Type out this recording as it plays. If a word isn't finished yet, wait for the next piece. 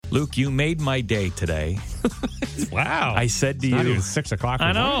Luke, you made my day today. Wow. I said to It's not you, even 6 o'clock.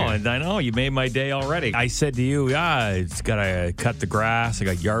 I know, you made my day already. I said to you, it's got to cut the grass. I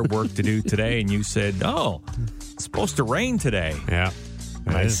got yard work to do today. And you said, it's supposed to rain today. Yeah.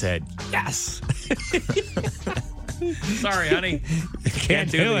 And I said, yes. Sorry, honey.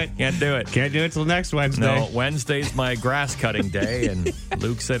 Can't do it. Can't do it. Can't do it till next Wednesday. No, Wednesday's my grass cutting day, and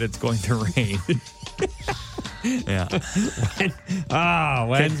Luke said it's going to rain. Yeah.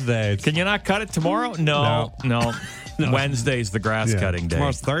 Wednesday. Can you not cut it tomorrow? No. Wednesday's the grass cutting day.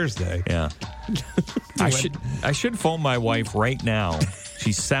 Tomorrow's Thursday. Yeah. I should phone my wife right now.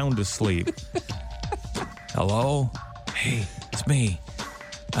 She's sound asleep. Hello? Hey, it's me.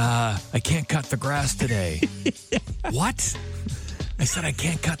 I can't cut the grass today. What? I said I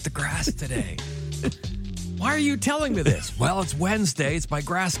can't cut the grass today. Why are you telling me this? Well, it's Wednesday. It's my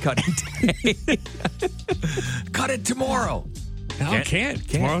grass cutting day. Cut it tomorrow. No, can't.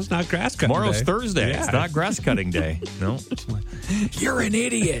 Tomorrow's not grass cutting Tomorrow's day. Thursday. Yeah. It's not grass cutting day. No. You're an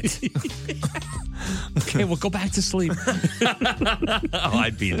idiot. Okay, we'll go back to sleep.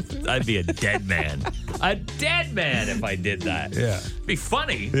 I'd be a dead man. A dead man if I did that. Yeah. It'd be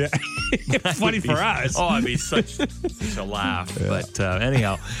funny. Yeah. Funny for us. Oh, it'd be such a laugh. Yeah. But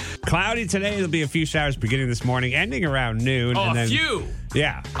anyhow. Cloudy today. There'll be a few showers beginning this morning, ending around noon. Oh, and then, a few?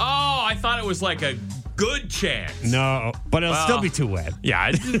 Yeah. Oh, I thought it was like a good chance. No, but it'll still be too wet. Yeah,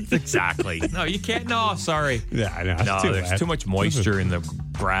 exactly. No, you can't. No, sorry. Yeah, I know. No, there's too much moisture in the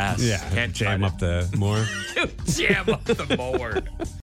grass. Yeah, Can't jam up the mower. Jam up the mower.